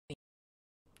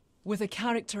With a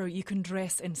character you can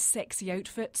dress in sexy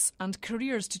outfits and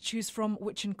careers to choose from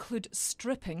which include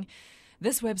stripping,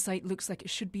 this website looks like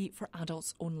it should be for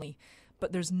adults only.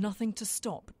 But there's nothing to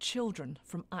stop children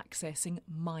from accessing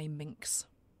My Minx.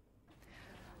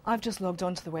 I've just logged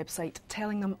onto the website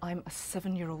telling them I'm a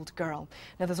 7-year-old girl.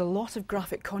 Now, there's a lot of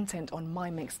graphic content on My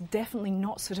Minx, definitely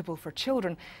not suitable for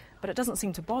children, but it doesn't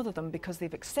seem to bother them because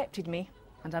they've accepted me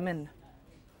and I'm in.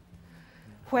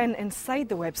 When inside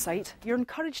the website, you're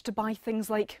encouraged to buy things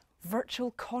like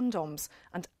virtual condoms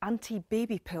and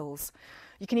anti-baby pills.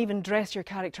 You can even dress your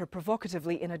character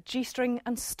provocatively in a G-string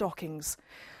and stockings.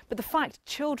 But the fact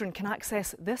children can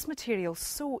access this material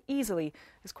so easily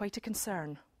is quite a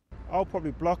concern. I'll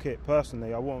probably block it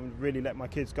personally. I won't really let my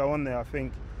kids go on there. I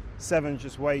think 7's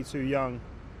just way too young.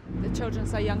 The children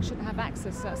so young shouldn't have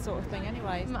access to that sort of thing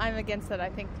anyway. I'm against that. I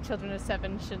think children of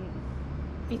 7 shouldn't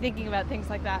be thinking about things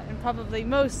like that, and probably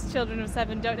most children of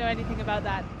 7 don't know anything about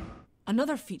that.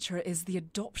 Another feature is the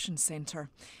adoption centre.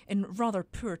 In rather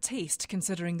poor taste,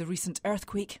 considering the recent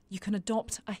earthquake, you can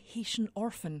adopt a Haitian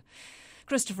orphan.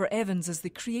 Christopher Evans is the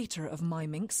creator of My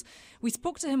Minx. We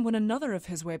spoke to him when another of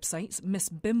his websites,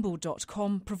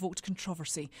 missbimbo.com, provoked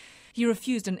controversy. He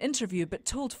refused an interview but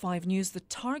told 5 News the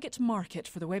target market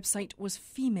for the website was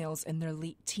females in their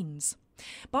late teens.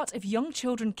 But if young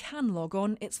children can log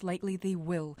on, it's likely they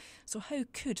will. So how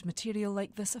could material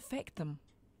like this affect them?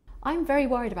 I'm very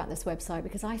worried about this website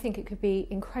because I think it could be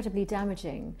incredibly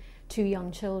damaging to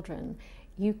young children.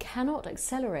 You cannot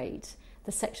accelerate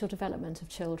the sexual development of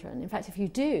children. In fact, if you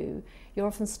do, you're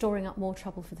often storing up more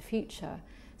trouble for the future.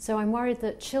 So I'm worried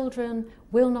that children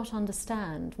will not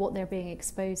understand what they're being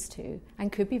exposed to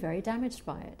and could be very damaged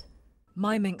by it.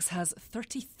 My Minx has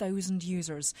 30,000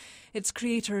 users. Its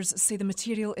creators say the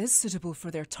material is suitable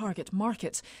for their target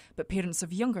market, but parents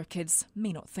of younger kids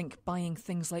may not think buying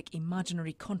things like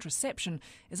imaginary contraception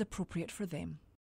is appropriate for them.